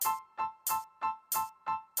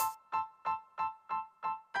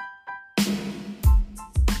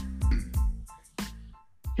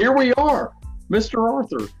Here we are, Mr.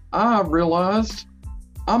 Arthur. I realized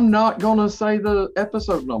I'm not gonna say the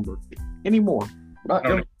episode number anymore. Not No,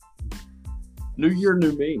 gonna. New year,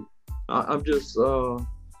 new me. I'm just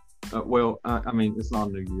well, I mean, it's not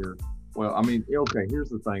a new year. Well, I mean, okay. Here's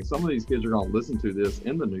the thing: some of these kids are gonna listen to this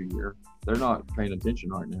in the new year. They're not paying attention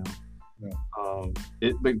right now. no.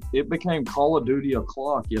 It became Call of Duty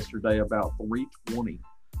o'clock yesterday about 3:20.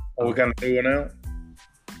 Oh, we got a new one out?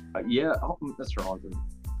 Yeah, Mr. Arthur.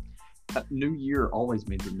 New Year always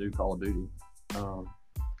means a new Call of Duty.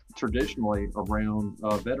 Traditionally around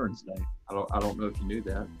Veterans Day. I don't know if you knew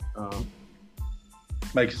that.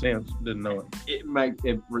 Makes sense. Didn't know it.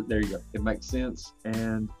 There you go. It makes sense.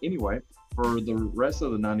 And anyway, for the rest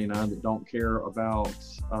of the 99 that don't care about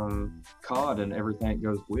COD and everything it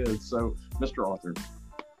goes with, so Mr. Arthur,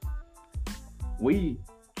 we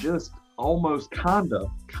just almost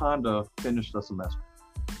kinda finished the semester.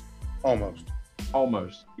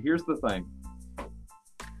 Almost. Here's the thing.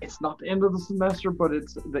 It's not the end of the semester, but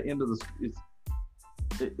it's the end of the.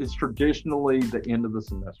 It's traditionally the end of the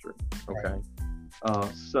semester. Okay.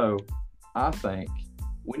 So I think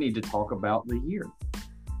we need to talk about the year.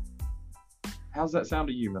 How's that sound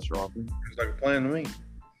to you, Mr. Arthur? It's like a plan to me.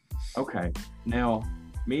 Okay. Now,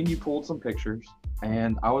 me and you pulled some pictures,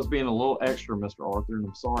 and I was being a little extra, Mr. Arthur, and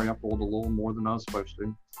I'm sorry I pulled a little more than I was supposed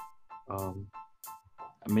to.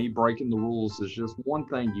 Me breaking the rules is just one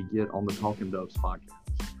thing you get on the Talking Dubs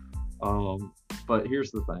podcast. But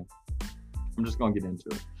here's the thing. I'm just going to get into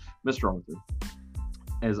it. Mr. Arthur,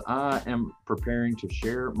 as I am preparing to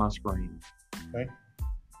share my screen, Okay.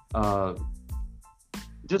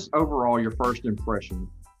 Just overall your first impression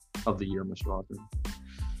of the year, Mr. Arthur.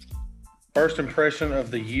 First impression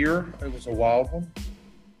of the year, it was a wild one.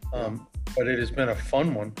 But it has been a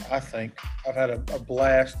fun one, I think. I've had a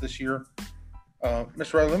blast this year.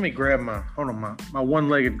 Mr. Arthur, let me grab my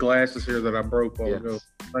one-legged glasses here that I broke while ago.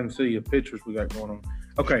 I can see the pictures we got going on.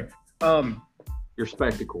 Okay. Your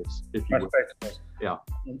spectacles, if you My will. spectacles. Yeah.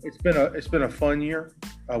 It's been a fun year.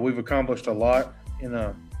 We've accomplished a lot in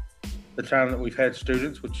the time that we've had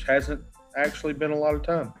students, which hasn't actually been a lot of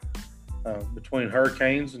time. Between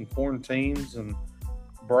hurricanes and quarantines and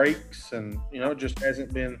breaks, and it just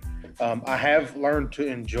hasn't been. I have learned to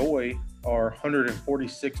enjoy our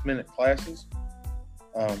 146-minute classes.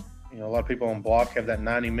 A lot of people on block have that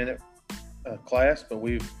 90-minute class, but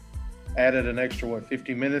we've added an extra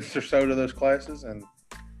 50 minutes or so to those classes, and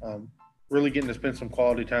really getting to spend some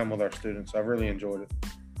quality time with our students. I've really enjoyed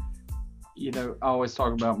it. I always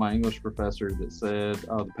talk about my English professor that said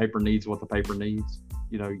the paper needs what the paper needs.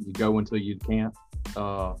 You go until you can't.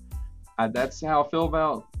 That's how I feel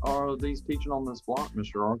about these teaching on this block,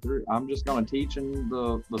 Mr. Arthur. I'm just going to teach in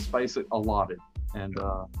the space allotted. And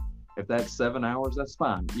if that's 7 hours, that's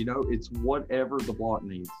fine. It's whatever the block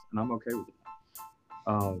needs, and I'm okay with it.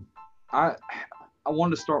 I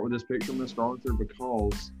wanted to start with this picture, Mr. Arthur,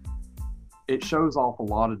 because it shows off a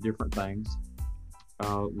lot of different things.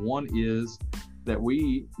 One is that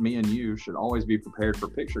me and you, should always be prepared for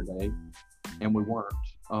picture day, and we weren't.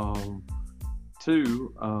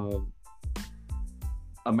 Two,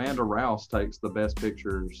 Amanda Rouse takes the best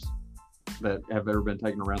pictures that have ever been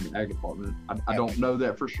taken around the ag department. I don't know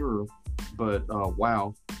that for sure, but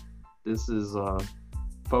wow, this is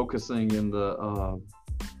focusing in the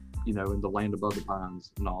in the land above the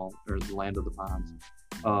pines and all, or the land of the pines.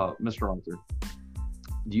 Mr. Arthur,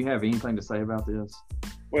 do you have anything to say about this?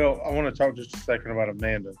 Well, I want to talk just a second about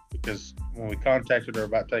Amanda, because when we contacted her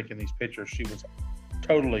about taking these pictures, she was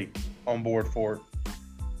totally on board for it.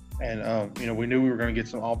 And, we knew we were going to get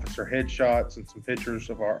some officer headshots and some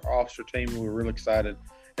pictures of our officer team. We were really excited.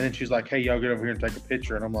 And then she's like, hey, y'all get over here and take a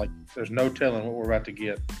picture. And I'm like, there's no telling what we're about to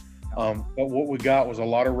get. But what we got was a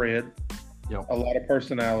lot of red, a lot of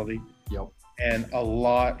personality, and a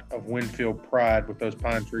lot of Winfield pride with those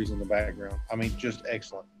pine trees in the background. I mean, just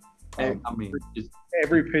excellent.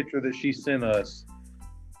 Every picture that she sent us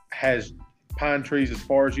has pine trees as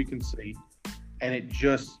far as you can see, and it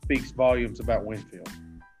just speaks volumes about Winfield.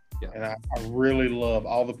 Yeah. And I really love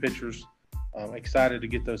all the pictures. I'm excited to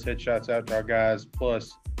get those headshots out to our guys,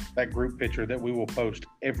 plus that group picture that we will post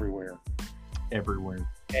everywhere.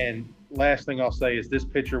 And last thing I'll say is this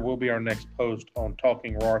picture will be our next post on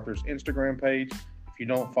Talking Arthur's Instagram page. If you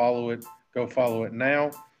don't follow it, go follow it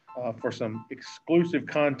now for some exclusive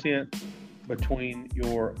content between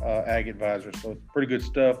your ag advisors. So it's pretty good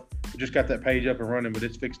stuff. We just got that page up and running, but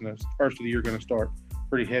it's fixing the first of the year going to start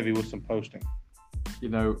pretty heavy with some posting.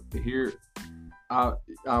 Here I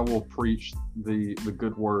will preach the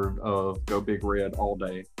good word of Go Big Red all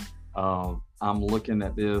day. I'm looking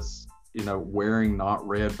at this, wearing not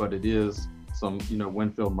red, but it is some,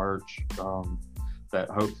 Winfield merch that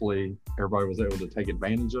hopefully everybody was able to take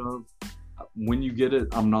advantage of. When you get it,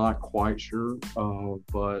 I'm not quite sure,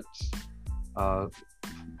 but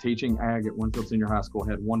teaching ag at Winfield Senior High School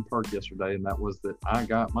had one perk yesterday, and that was that I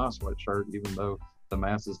got my sweatshirt, even though the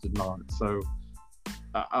masses did not. So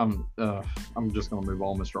I'm just going to move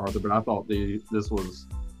on, Mr. Arthur, but I thought this was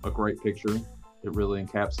a great picture. It really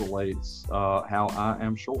encapsulates how I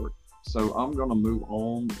am short. So I'm going to move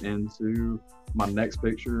on into my next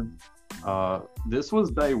picture. This was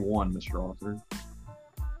day one, Mr. Arthur.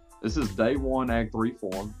 This is day one, Ag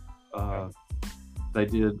 3-4. They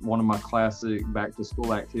did one of my classic back to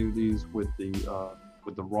school activities with the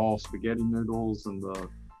raw spaghetti noodles and the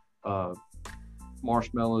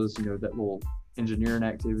marshmallows. That little engineering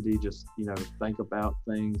activity. Just think about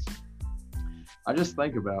things. I just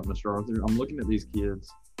think about, Mr. Arthur. I'm looking at these kids,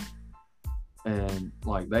 and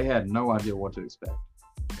like they had no idea what to expect.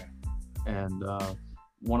 Yeah. And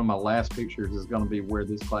one of my last pictures is going to be where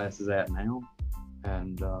this class is at now.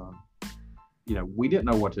 And we didn't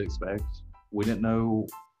know what to expect. We didn't know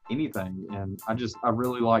anything, and I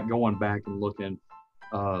really like going back and looking.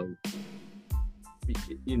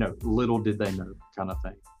 Little did they know, kind of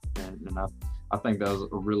thing. And I think that was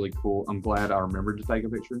a really cool. I'm glad I remembered to take a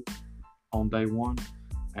picture on day one.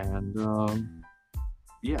 And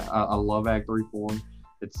I love Ag 3-4.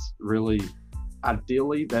 It's really,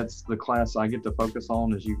 ideally, that's the class I get to focus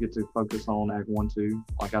on, as you get to focus on Ag 1-2.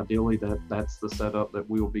 Like ideally, that's the setup that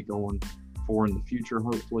we will be going for in the future,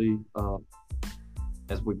 hopefully,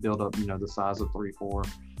 as we build up, the size of 3-4.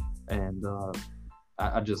 And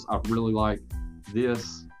I really like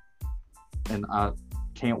this, and I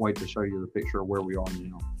can't wait to show you the picture of where we are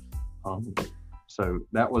now. So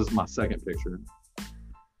that was my second picture.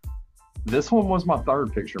 This one was my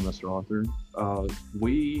third picture, Mr. Arthur.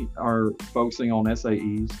 We are focusing on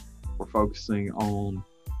SAEs. We're focusing on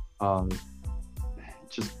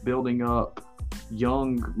just building up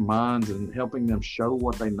young minds and helping them show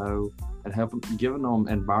what they know, and giving them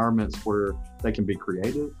environments where they can be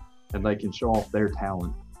creative and they can show off their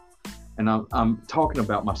talent. And I'm talking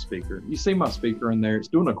about my speaker. You see my speaker in there. It's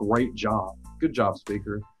doing a great job. Good job,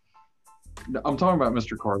 speaker. I'm talking about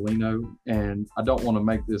Mr. Carlino, and I don't want to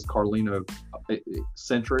make this Carlino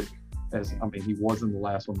centric, he was in the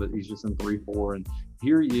last one, but he's just in 3-4. And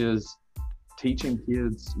here he is teaching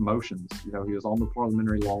kids motions. He was on the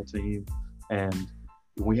parliamentary law team, and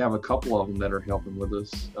we have a couple of them that are helping with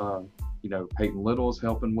us. Peyton Little is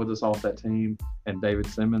helping with us off that team, and David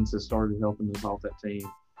Simmons has started helping us off that team.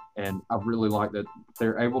 And I really like that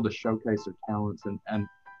they're able to showcase their talents. And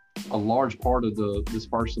a large part of this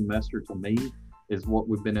first semester, to me, is what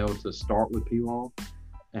we've been able to start with P-Law.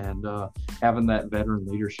 And having that veteran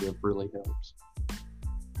leadership really helps.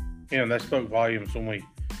 Yeah, and that spoke volumes when we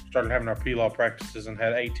started having our P-Law practices and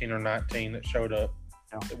had 18 or 19 that showed up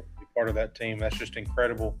that would be part of that team. That's just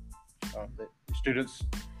incredible. That students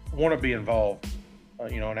want to be involved,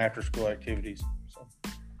 in after-school activities. So.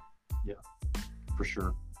 Yeah, for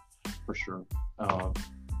sure.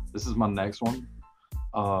 This is my next one.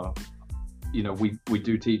 We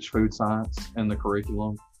do teach food science in the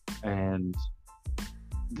curriculum, and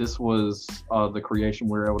this was the creation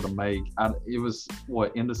we were able to make. It was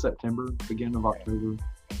end of September, beginning of October.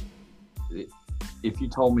 If you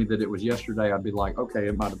told me that it was yesterday, I'd be like, okay,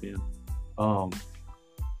 it might have been.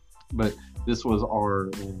 But this was our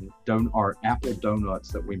apple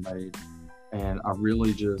donuts that we made, and I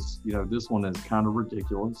really just, this one is kind of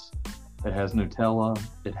ridiculous. It has Nutella,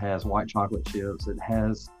 it has white chocolate chips, it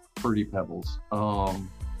has Fruity Pebbles.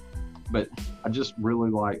 But I just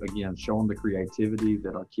really like, again, showing the creativity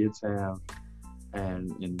that our kids have.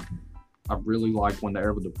 And I really like when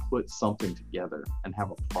they're able to put something together and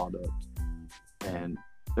have a product. And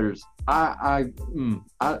there's, I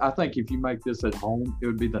think if you make this at home, it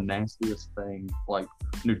would be the nastiest thing. Like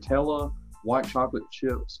Nutella, white chocolate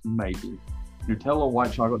chips, maybe. Nutella,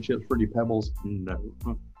 white chocolate chips, Fruity Pebbles, no.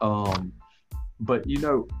 But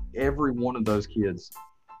every one of those kids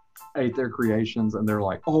ate their creations, and they're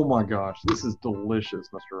like, oh my gosh, this is delicious,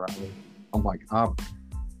 Mr. Riley. I'm like,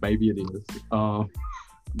 maybe it is.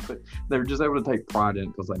 But they're just able to take pride in it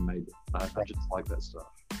because they made it. I just like that stuff.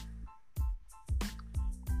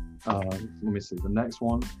 Let me see, the next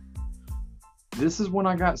one. This is when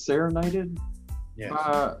I got serenaded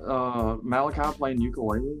by Malachi playing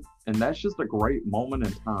ukulele, and that's just a great moment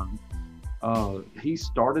in time. He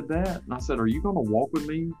started that, and I said, are you going to walk with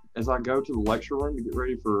me as I go to the lecture room to get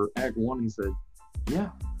ready for Act 1? He said,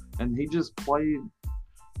 yeah. And he just played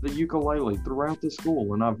the ukulele throughout the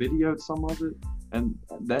school, and I videoed some of it, and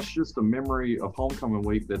that's just a memory of homecoming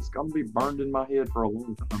week that's going to be burned in my head for a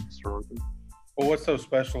long time, Mr. Arthur. Well, what's so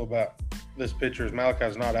special about this picture is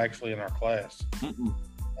Malachi's not actually in our class,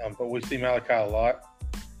 but we see Malachi a lot,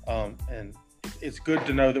 and it's good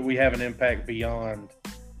to know that we have an impact beyond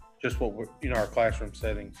just what we're, our classroom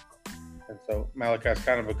settings. And so Malachi's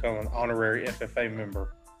kind of become an honorary FFA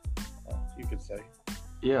member, you could say.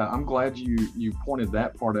 Yeah, I'm glad you pointed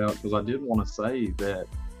that part out, because I did want to say that,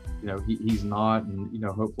 he's not, and,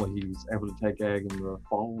 hopefully he's able to take ag in the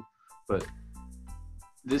fall. But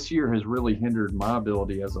this year has really hindered my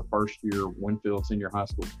ability as a first-year Winfield Senior High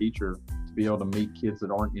School teacher to be able to meet kids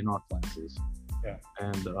that aren't in our classes. Yeah.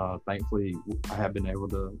 And thankfully, I have been able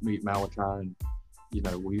to meet Malachi, and,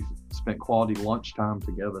 we've spent quality lunchtime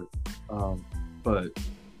together. But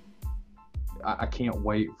I can't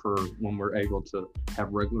wait for when we're able to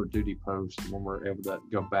have regular duty posts, when we're able to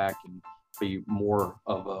go back and be more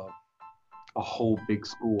of a whole big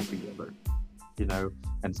school together,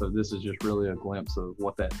 and so this is just really a glimpse of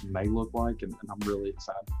what that may look like, and I'm really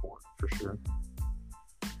excited for it, for sure.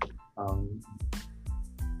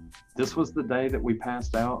 This was the day that we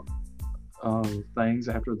passed out things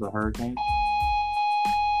after the hurricane.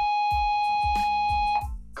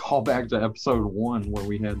 Call back to episode 1 where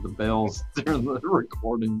we had the bells during the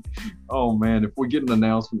recording. Oh man, if we get an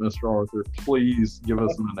announcement, Mr. Arthur, please give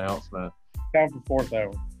us an announcement. Time for fourth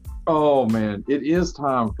hour. Oh man, it is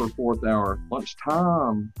time for fourth hour,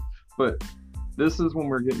 lunchtime. But this is when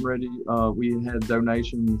we're getting ready. We had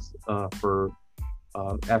donations for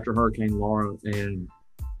after Hurricane Laura, and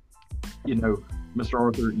Mr.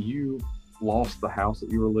 Arthur, you lost the house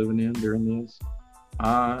that you were living in during this.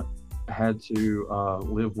 I had to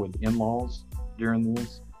live with in-laws during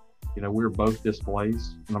this. We were both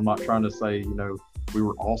displaced, and I'm not trying to say we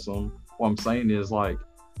were awesome. What I'm saying is, like,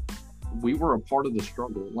 we were a part of the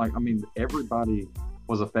struggle. Like, I mean, everybody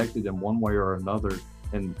was affected in one way or another,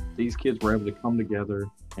 and these kids were able to come together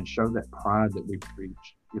and show that pride that we preach,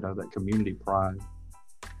 that community pride.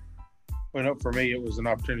 Well, for me, it was an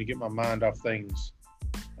opportunity to get my mind off things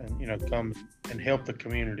and, come and help the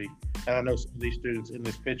community. And I know some of these students in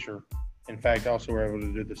this picture, in fact, also were able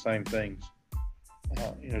to do the same things,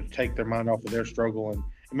 to take their mind off of their struggle. And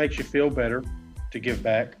it makes you feel better to give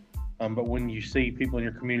back. But when you see people in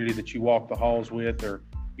your community that you walk the halls with, or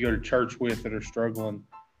you go to church with, that are struggling,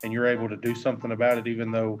 and you're able to do something about it, even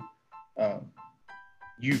though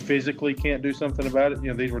you physically can't do something about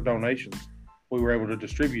it, these were donations. We were able to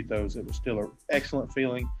distribute those. It was still an excellent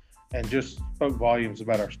feeling, and just spoke volumes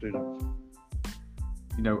about our students.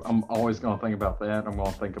 I'm always going to think about that. I'm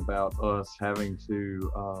going to think about us having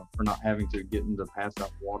to, or not having to, get into pass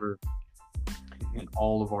out water in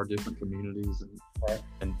all of our different communities,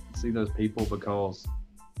 and see those people, because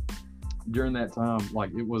during that time,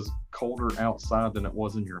 like, it was colder outside than it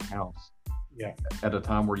was in your house. Yeah. At a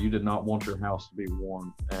time where you did not want your house to be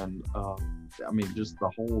warm. And I mean, just the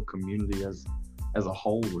whole community as a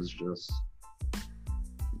whole was just,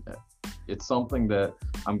 it's something that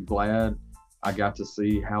I'm glad I got to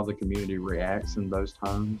see how the community reacts in those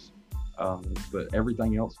times. But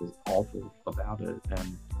everything else was awful about it,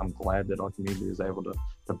 and I'm glad that our community is able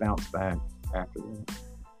to bounce back after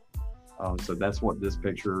that. So that's what this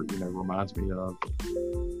picture, reminds me of.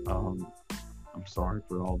 I'm sorry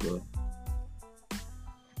for all the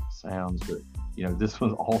sounds, but this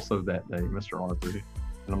was also that day, Mr. Arthur.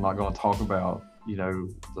 And I'm not going to talk about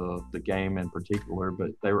the game in particular,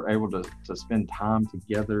 but they were able to spend time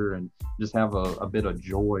together and just have a bit of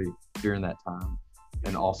joy during that time.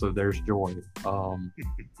 And also there's joy.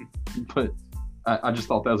 But I just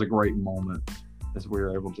thought that was a great moment, as we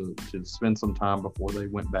were able to spend some time before they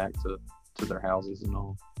went back to their houses and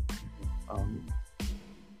all.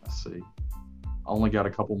 Let's see. I only got a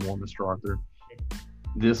couple more, Mr. Arthur.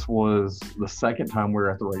 This was the second time we were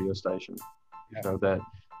at the radio station. Yeah. So that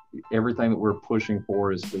everything that we're pushing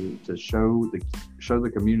for is to show the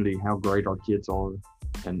community how great our kids are,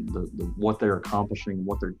 and what they're accomplishing,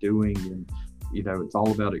 what they're doing, and it's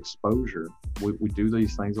all about exposure. We do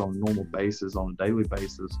these things on a normal basis, on a daily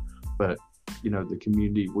basis, but the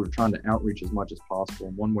community, we're trying to outreach as much as possible.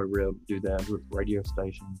 And one way we're able to do that is with the radio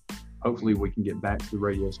station. Hopefully we can get back to the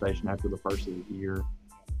radio station after the first of the year,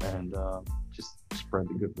 and just spread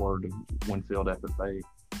the good word of Winfield FFA.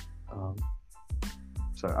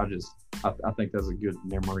 So I think that's a good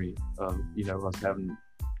memory of us having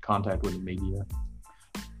contact with the media.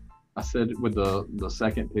 I said with the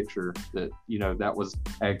second picture that that was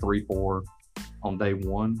Ag 3-4 on day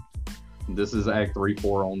 1. This is Ag 3-4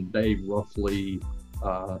 on day roughly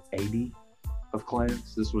 80 of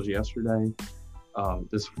class. This was yesterday.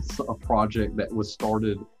 This was a project that was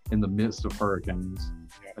started in the midst of hurricanes,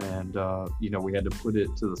 and we had to put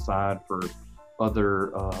it to the side for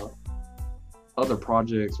other other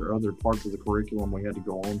projects or other parts of the curriculum we had to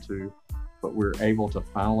go on to, but we were able to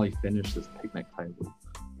finally finish this picnic table.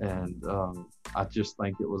 And I just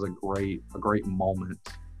think it was a great moment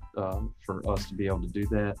for us to be able to do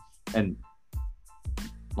that. And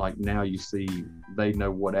like now you see, they know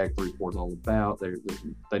what Act 34 is all about.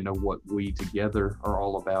 They know what we together are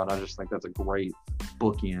all about. I just think that's a great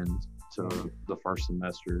bookend to the first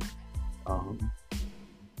semester.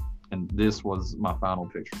 And this was my final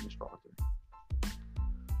picture, Mr. Arthur.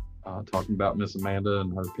 Talking about Miss Amanda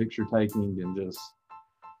and her picture taking, and just,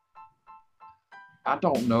 I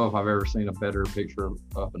don't know if I've ever seen a better picture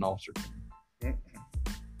of an officer.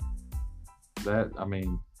 That, I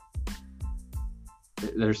mean,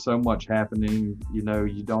 there's so much happening, you know,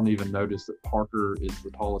 you don't even notice that Parker is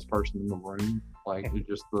the tallest person in the room. Like, it's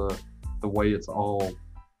just the way it's all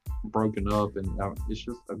broken up, and it's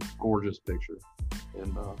just a gorgeous picture.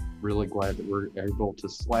 And really glad that we're able to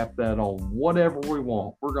slap that on whatever we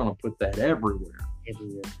want. We're going to put that everywhere.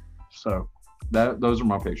 So those are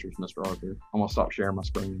my pictures, Mr. Arthur. I'm going to stop sharing my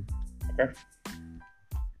screen. Okay.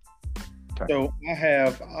 So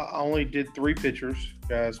I only did 3 pictures,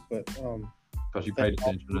 guys, but because you paid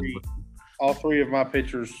attention. All 3 of my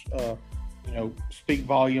pictures, you know, speak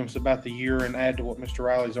volumes about the year and add to what Mr.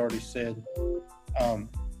 Riley's already said. You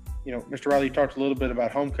know, Mr. Riley, you talked a little bit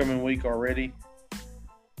about homecoming week already.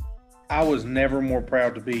 I was never more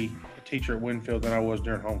proud to be a teacher at Winfield than I was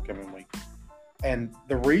during homecoming week. And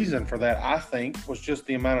the reason for that, I think, was just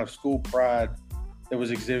the amount of school pride that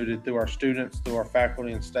was exhibited through our students, through our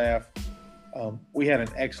faculty and staff. We had an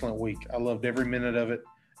excellent week. I loved every minute of it.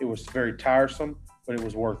 It was very tiresome, but it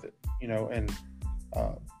was worth it, you know. And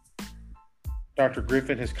Dr.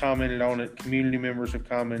 Griffin has commented on it. Community members have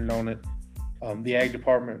commented on it. The ag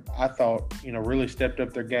department, I thought, you know, really stepped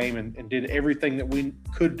up their game and did everything that we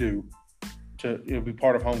could do to, you know, be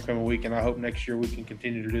part of homecoming week. And I hope next year we can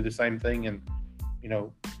continue to do the same thing and, you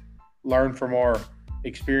know, learn from our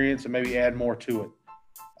experience and maybe add more to it.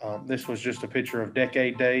 This was just a picture of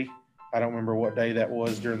Decade Day. I don't remember what day that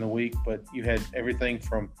was during the week, but you had everything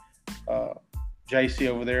from JC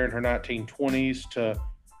over there in her 1920s to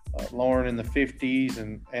Lauren in the 50s,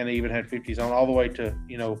 and Anna even had 50s on, all the way to,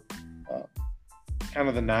 you know, kind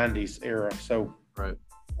of the 90s era. So right.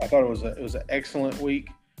 I thought it was an excellent week.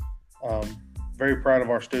 Very proud of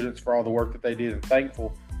our students for all the work that they did, and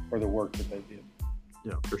thankful for the work that they did.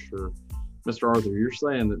 Yeah, for sure. Mr. Arthur, you're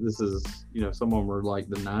saying that this is, you know, some of them are like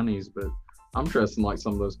the 90s, but I'm dressing like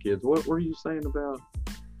some of those kids. What were you saying about?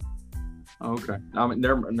 Oh, okay. I mean,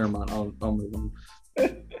 never mind. I'll move on.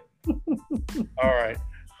 All right.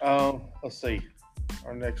 Let's see.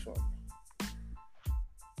 Our next one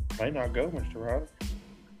may not go, Mr. Ryder.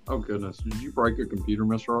 Oh, goodness. Did you break a computer,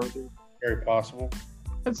 Mr. Arthur? Very possible.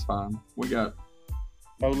 It's fine. We got...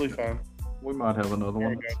 Totally fine. We might have another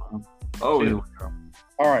one. That's fine. Oh, here we go.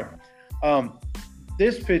 All right.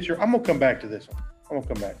 This picture, I'm going to come back to this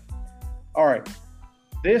one. All right.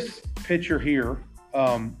 This picture here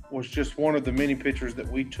was just one of the many pictures that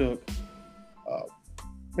we took.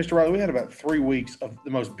 Mr. Riley, we had about 3 weeks of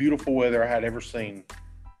the most beautiful weather I had ever seen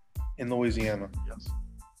in Louisiana. Yes.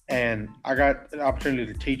 And I got an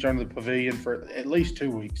opportunity to teach under the pavilion for at least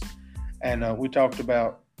 2 weeks. And we talked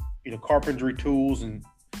about, you know, carpentry tools, and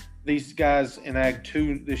these guys in Ag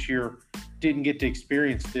 2 this year didn't get to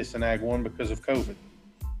experience this in Ag 1 because of COVID.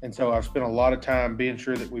 And so I've spent a lot of time being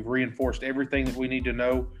sure that we've reinforced everything that we need to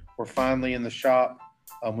know. We're finally in the shop.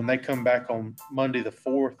 When they come back on Monday the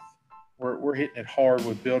 4th, we're hitting it hard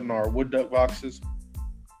with building our wood duck boxes.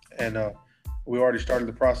 And we already started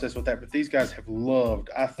the process with that. But these guys have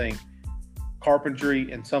loved, I think,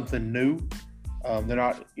 carpentry and something new. They're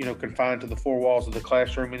not, you know, confined to the 4 walls of the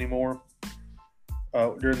classroom anymore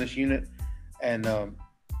during this unit. And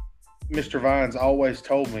Mr. Vines always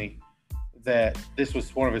told me that this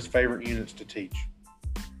was one of his favorite units to teach.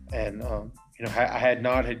 And you know, I had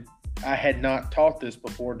not taught this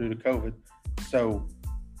before due to COVID. So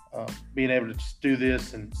being able to do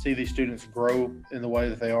this and see these students grow in the way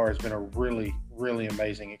that they are has been a really, really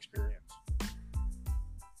amazing experience.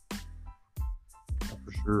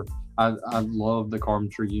 For sure. I love the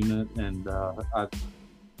carpentry unit, and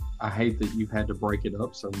I hate that you've had to break it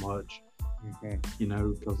up so much. Mm-hmm. You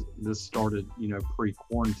know, because this started, you know,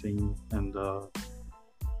 pre-quarantine, and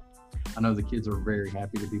I know the kids are very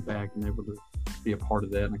happy to be back and able to be a part of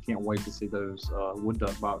that, and I can't wait to see those wood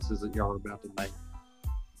duck boxes that y'all are about to make.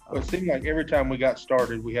 Well, it seemed like every time we got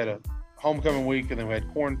started, we had a homecoming week, and then we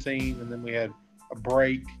had quarantine, and then we had a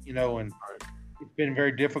break, you know, and it's been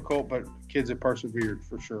very difficult, but kids have persevered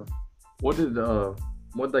for sure. What did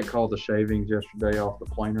they call the shavings yesterday off the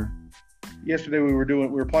planer? yesterday we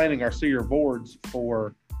were planning our cedar boards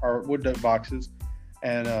for our wood duck boxes,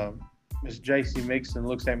 and Miss J.C. Mixon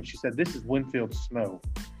looks at me. She said, "This is Winfield snow."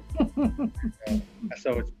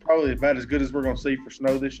 So it's probably about as good as we're going to see for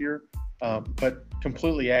snow this year, but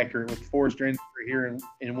completely accurate with forestry industry here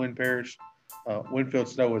in Wynn Parish. Winfield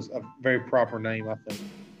snow is a very proper name, I think,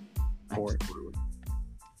 for it.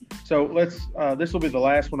 So this will be the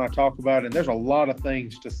last one I talk about, and there's a lot of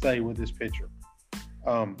things to say with this picture.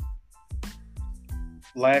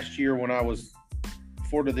 Last year when I was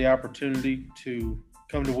afforded the opportunity to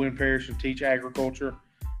come to Wynn Parish and teach agriculture,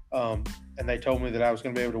 and they told me that I was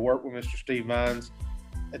going to be able to work with Mr. Steve Vines.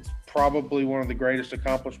 It's probably one of the greatest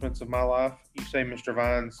accomplishments of my life. You say Mr.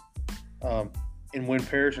 Vines in Wynn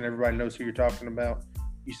Parish, and everybody knows who you're talking about.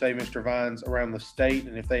 You say Mr. Vines around the state,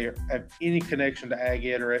 and if they have any connection to Ag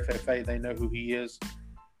Ed or FFA, they know who he is.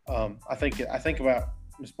 I think about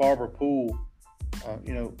Miss Barbara Poole.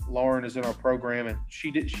 Lauren is in our program, and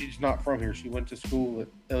she's not from here. She went to school at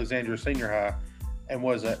Alexandria Senior High and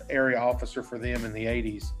was an area officer for them in the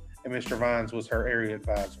 80s. And Mr. Vines was her area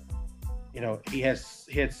advisor. He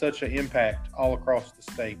had such an impact all across the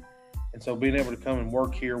state. And so being able to come and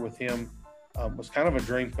work here with him was kind of a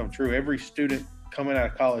dream come true. Every student coming out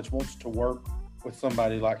of college wants to work with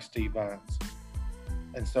somebody like Steve Vines.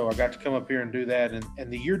 And so I got to come up here and do that.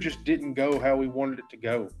 And the year just didn't go how we wanted it to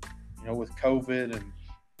go, with COVID, and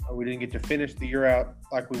we didn't get to finish the year out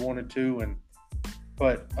like we wanted to.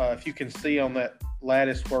 But if you can see on that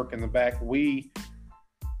lattice work in the back,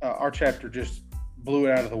 our chapter just blew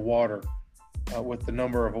it out of the water with the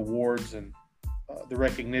number of awards and the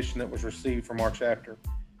recognition that was received from our chapter.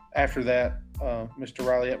 After that, Mr.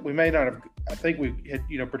 Riley, we may not have, I think we had,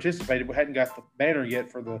 participated, but hadn't got the banner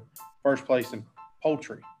yet for the first place in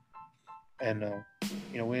poultry. And,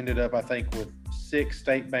 we ended up, I think, with 6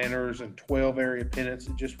 state banners and 12 area pennants.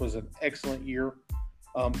 It just was an excellent year.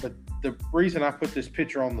 But the reason I put this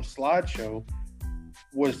picture on the slideshow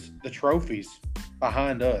was the trophies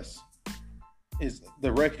behind us, is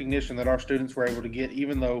the recognition that our students were able to get,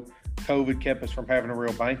 even though COVID kept us from having a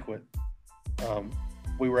real banquet.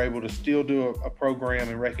 We were able to still do a program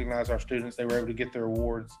and recognize our students. They were able to get their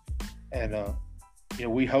awards. And,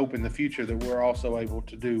 we hope in the future that we're also able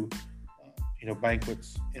to do,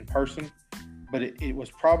 banquets in person. But it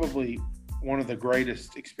was probably one of the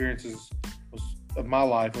greatest experiences of my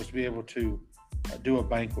life was to be able to do a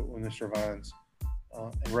banquet with Mr. Vines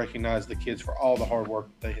and recognize the kids for all the hard work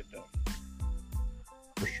that they had done.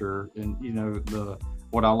 For sure. And,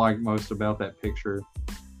 what I like most about that picture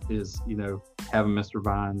is, having Mr.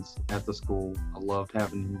 Vines at the school. I loved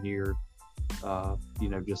having him here,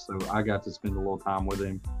 just so I got to spend a little time with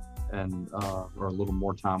him and, or a little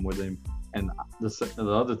more time with him. And the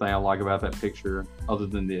other thing I like about that picture, other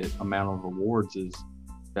than the amount of awards, is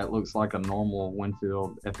that looks like a normal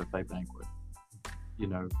Winfield FFA banquet.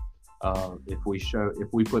 If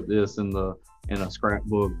we put this in a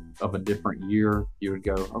scrapbook of a different year, you would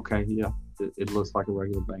go, okay, yeah, it looks like a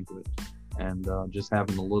regular banquet. And just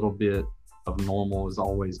having a little bit of normal is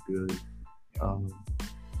always good,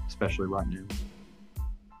 especially right now.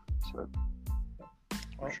 So,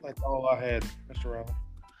 well, that's all I had, Mr. Riley.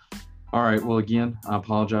 All right. Well, again, I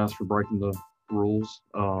apologize for breaking the rules,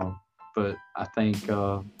 but I think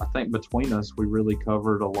between us, we really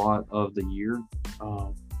covered a lot of the year.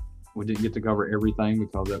 We didn't get to cover everything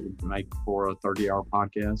because that would make for a 30-hour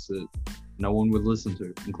podcast that no one would listen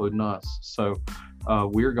to, including us. So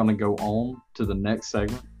we're going to go on to the next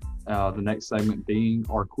segment. The next segment being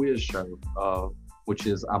our quiz show, which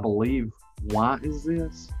is, I believe, Why Is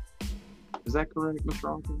This? Is that correct, Mr.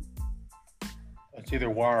 Arthur? It's either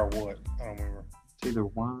why or what. I don't remember. It's either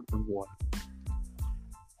why or what.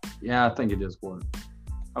 Yeah, I think it is what.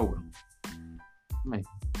 Oh, well.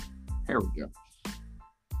 Here we go.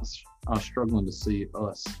 I was struggling to see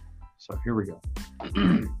us. So here we go.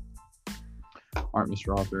 All right,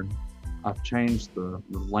 Mr. Arthur. I've changed the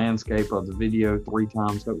landscape of the video 3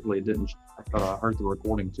 times. Hopefully it didn't hurt the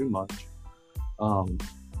recording too much.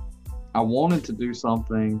 I wanted to do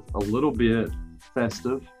something a little bit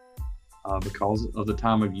festive because of the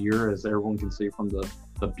time of year, as everyone can see from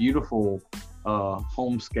the beautiful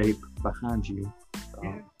homescape behind you.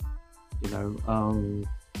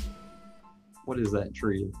 What is that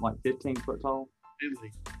tree? Like 15 foot tall?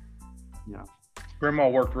 Really? Yeah. Grandma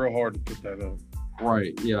worked real hard to put that up.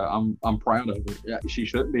 Right. Yeah, I'm proud of it. Yeah, she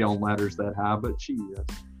shouldn't be on ladders that high, but she is.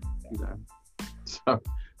 So,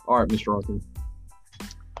 all right, Mr. Arthur.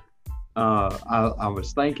 I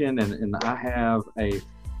was thinking, and I have a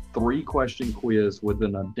 3-question quiz with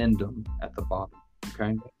an addendum at the bottom.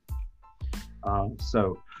 Okay.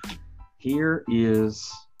 So here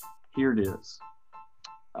is Here it is.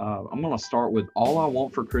 I'm going to start with All I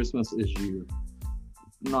Want for Christmas Is You.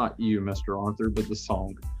 Not you, Mr. Arthur, but the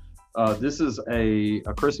song. This is a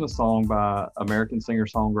Christmas song by American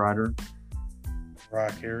singer-songwriter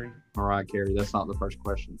Mariah Carey. That's not the first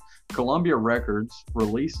question. Columbia Records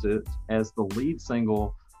released it as the lead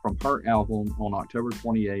single from her album on October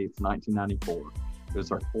 28th, 1994. It was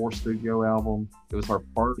her fourth studio album. It was her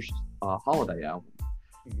first holiday album.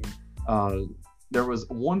 Mm-hmm. There was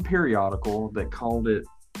one periodical that called it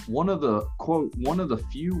one of the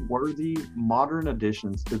few worthy modern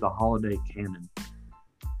additions to the holiday canon.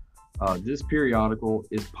 This periodical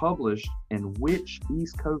is published in which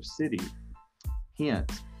East Coast city?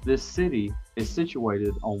 Hint, this city is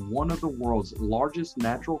situated on one of the world's largest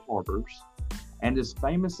natural harbors and is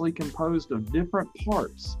famously composed of different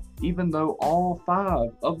parts, even though all 5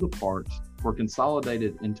 of the parts were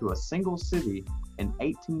consolidated into a single city in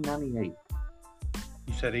 1898.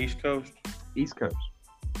 You said East Coast? East Coast.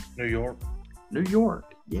 New York? New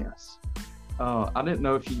York, yes. I didn't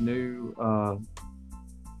know if you knew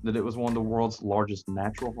that it was one of the world's largest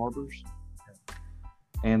natural harbors,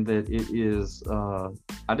 and that it is,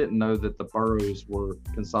 I didn't know that the boroughs were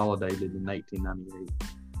consolidated in 1898.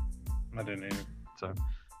 I didn't either. So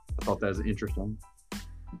I thought that was interesting.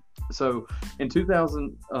 So in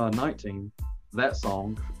 2019, that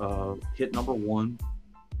song hit number 1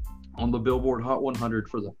 on the Billboard Hot 100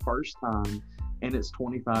 for the first time in its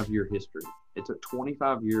 25-year history. It took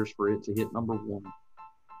 25 years for it to hit number 1.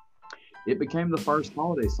 It became the first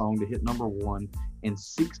holiday song to hit number 1 in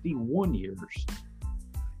 61 years.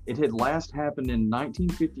 It had last happened in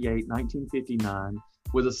 1958, 1959,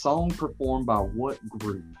 with a song performed by what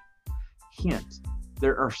group? Hint,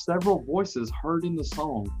 there are several voices heard in the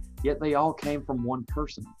song, yet they all came from one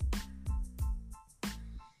person.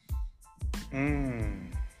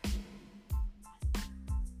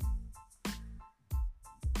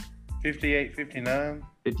 58, 59?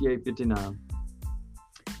 58, 59.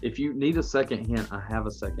 If you need a second hint, I have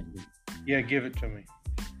a second hint. Yeah, give it to me.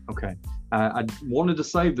 Okay. I wanted to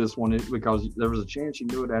save this one because there was a chance you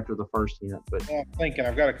knew it after the first hint, but Well, I'm thinking.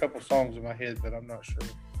 I've got a couple songs in my head, but I'm not sure.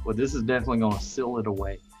 well, this is definitely going to seal it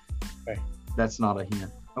away. Okay. That's not a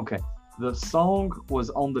hint. Okay. The song was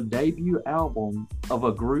on the debut album of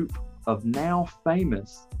a group of now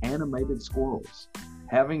famous animated squirrels,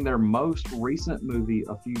 having their most recent movie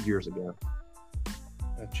a few years ago.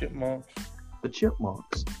 The Chipmunks. The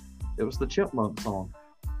Chipmunks. It was the Chipmunk song.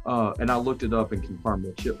 And I looked it up and confirmed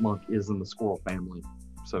that chipmunk is in the squirrel family.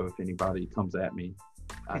 So if anybody comes at me,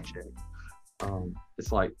 I check.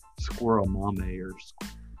 It's like squirrel mame or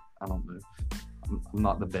I don't know. I'm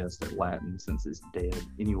not the best at Latin since it's dead.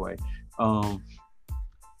 Anyway,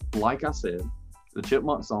 like I said, the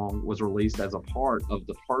Chipmunk song was released as a part of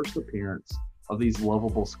the first appearance of these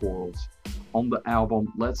lovable squirrels on the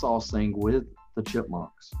album Let's All Sing with the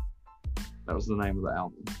Chipmunks. That was the name of the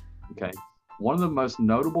album. Okay. One of the most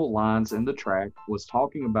notable lines in the track was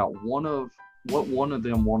talking about what one of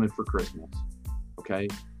them wanted for Christmas. Okay.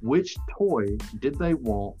 Which toy did they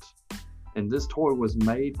want? And this toy was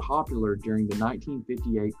made popular during the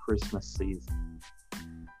 1958 Christmas season.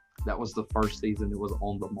 That was the first season it was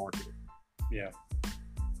on the market. Yeah.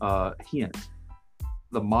 Hint.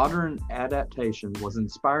 The modern adaptation was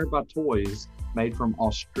inspired by toys made from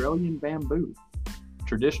Australian bamboo.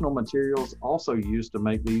 Traditional materials also used to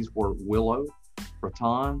make these were willow,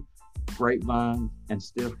 rattan, grapevine, and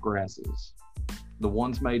stiff grasses. The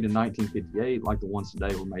ones made in 1958, like the ones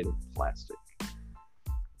today, were made of plastic.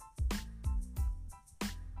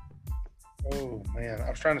 Oh, man. I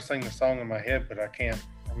was trying to sing the song in my head, but I can't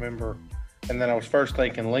remember. And then I was first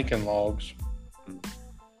thinking Lincoln Logs. It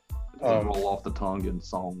doesn't roll off the tongue in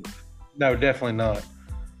song. No, definitely not.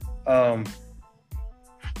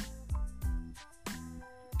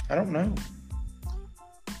 I don't know.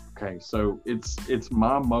 Okay, so it's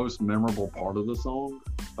my most memorable part of the song.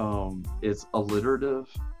 It's alliterative,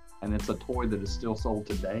 and it's a toy that is still sold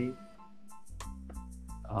today.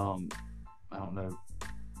 I don't know.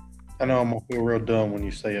 I know I'm gonna feel real dumb when you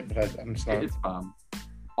say it, but I'm sorry. It's fine.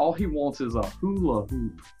 All he wants is a hula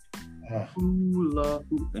hoop. Hula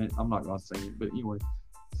hoop. And I'm not gonna sing it, but anyway,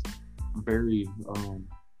 very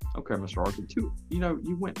okay, Mr. Arthur.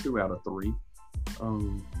 You went 2 out of 3.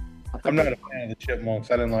 I'm not a fan of the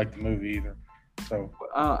Chipmunks. I didn't like the movie either. So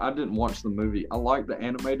I didn't watch the movie. I like the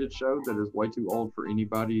animated show that is way too old for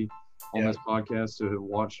anybody on this podcast to have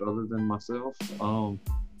watched other than myself.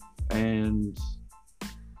 And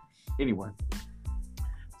anyway,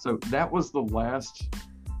 so that was the last.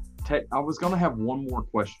 I was going to have one more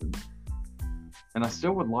question, and I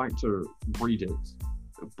still would like to read it,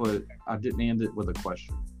 but I didn't end it with a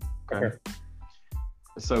question Okay.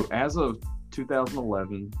 So as of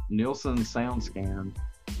 2011, Nielsen SoundScan,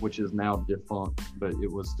 which is now defunct, but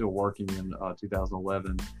it was still working in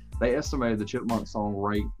 2011, they estimated the Chipmunk song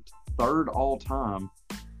ranked third all time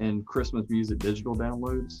in Christmas music digital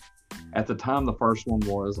downloads. At the time, the first one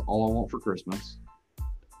was All I Want for Christmas.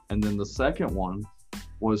 And then the second one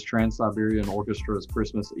was Trans-Siberian Orchestra's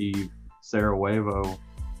Christmas Eve Sarajevo,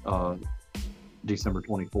 December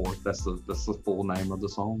 24th. That's the full name of the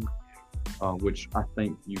song, which I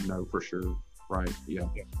think you know for sure, right? Yeah.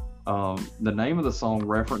 The name of the song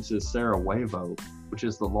references Sarajevo, which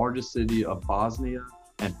is the largest city of Bosnia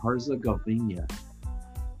and Herzegovina.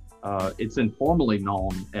 It's informally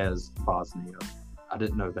known as Bosnia. I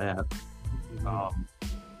didn't know that.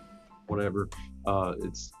 Whatever.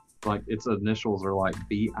 It's like its initials are like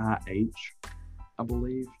BIH, I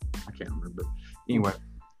believe. I can't remember. Anyway,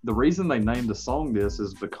 the reason they named the song this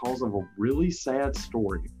is because of a really sad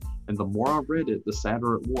story. And the more I read it, the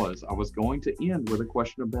sadder it was. I was going to end with a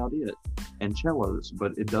question about it and cellos,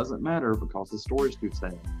 but it doesn't matter because the story's too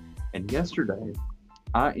sad. And yesterday,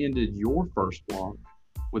 I ended your first block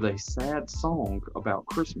with a sad song about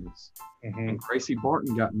Christmas. And Gracie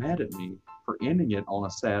Barton got mad at me for ending it on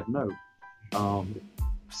a sad note.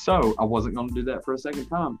 So I wasn't going to do that for a second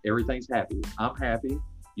time. Everything's happy. I'm happy.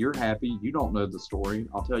 You're happy. You don't know the story.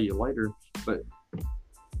 I'll tell you later. But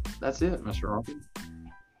that's it, Mr. Arthur.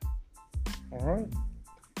 All right.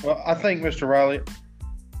 Well, I think, Mr. Riley,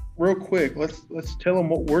 real quick, let's tell them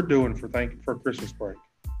what we're doing for Christmas break.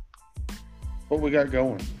 What we got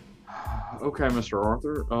going. Okay, Mr.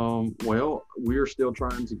 Arthur. Well, we're still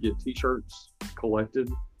trying to get T-shirts collected,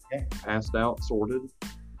 passed out, sorted.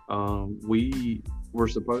 We were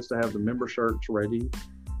supposed to have the member shirts ready.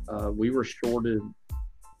 We were shorted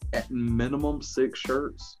at minimum 6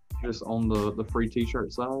 shirts just on the free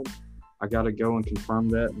T-shirt side. I got to go and confirm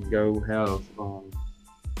that and go have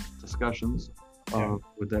discussions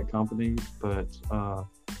with that company. But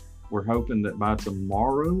we're hoping that by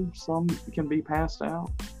tomorrow some can be passed out.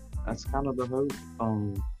 That's kind of the hope.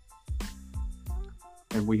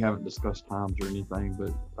 And we haven't discussed times or anything,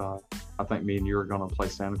 but I think me and you are going to play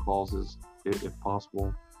Santa Clauses if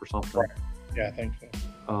possible or something. Right. Yeah, I think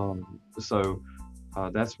so. So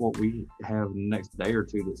that's what we have the next day or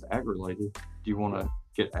two that's ag-related. Do you want to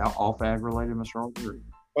get off ag-related, Mr. Arthur?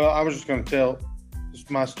 Well, I was just going to tell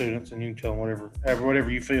my students, and you can tell them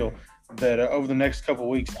whatever you feel, that over the next couple of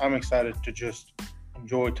weeks, I'm excited to just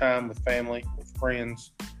enjoy time with family, with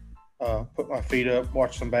friends, put my feet up,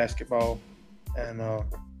 watch some basketball, and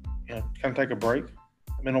kind of take a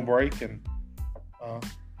mental break, and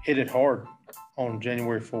hit it hard on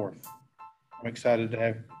January 4th. I'm excited to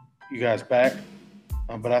have you guys back,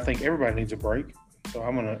 but I think everybody needs a break, so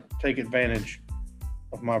I'm going to take advantage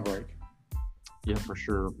of my break. Yeah, for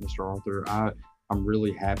sure, Mr. Arthur. I'm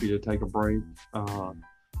really happy to take a break.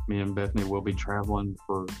 Me and Bethany will be traveling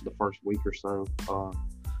for the first week or so,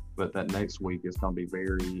 but that next week is going to be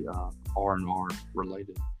very R&R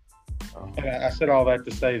related. And I said all that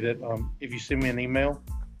to say that if you send me an email,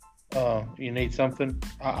 you need something,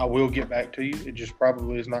 I will get back to you. It just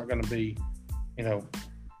probably is not going to be,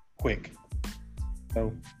 quick.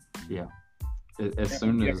 So yeah, as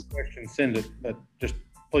soon as question, send it, but just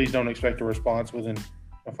please don't expect a response within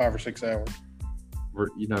 5 or 6 hours.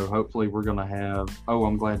 Hopefully we're going to have. Oh,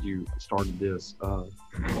 I'm glad you started this.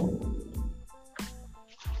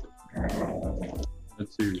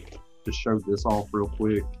 To show this off real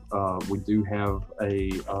quick, we do have a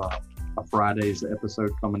Friday's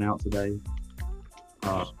episode coming out today.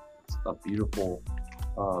 It's a beautiful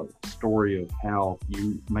story of how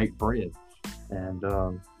you make bread, and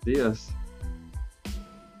this,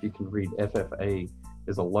 you can read FFA,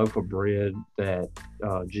 is a loaf of bread that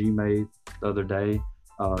G made the other day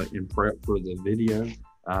in prep for the video.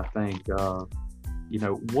 I think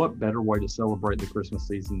what better way to celebrate the Christmas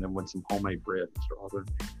season than with some homemade bread, Mr. Arthur?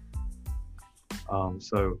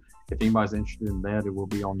 So if anybody's interested in that, it will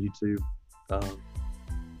be on YouTube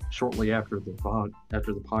shortly after the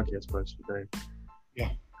podcast post today. Yeah.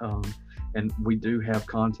 And we do have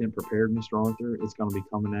content prepared, Mr. Arthur. It's going to be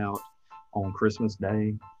coming out on Christmas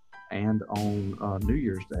Day and on New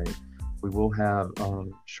Year's Day. We will have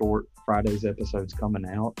short Fridays episodes coming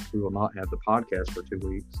out. We will not have the podcast for 2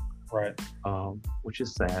 weeks. Right. Which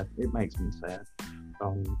is sad. It makes me sad.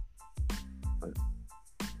 But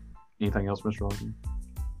anything else, Mr. Arthur?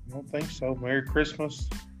 I don't think so. Merry Christmas,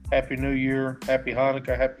 Happy New Year, Happy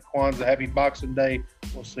Hanukkah, Happy Kwanzaa, Happy Boxing Day.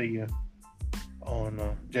 We'll see you on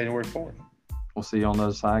January 4th. We'll see you on the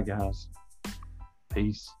other side, guys.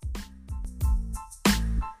 Peace.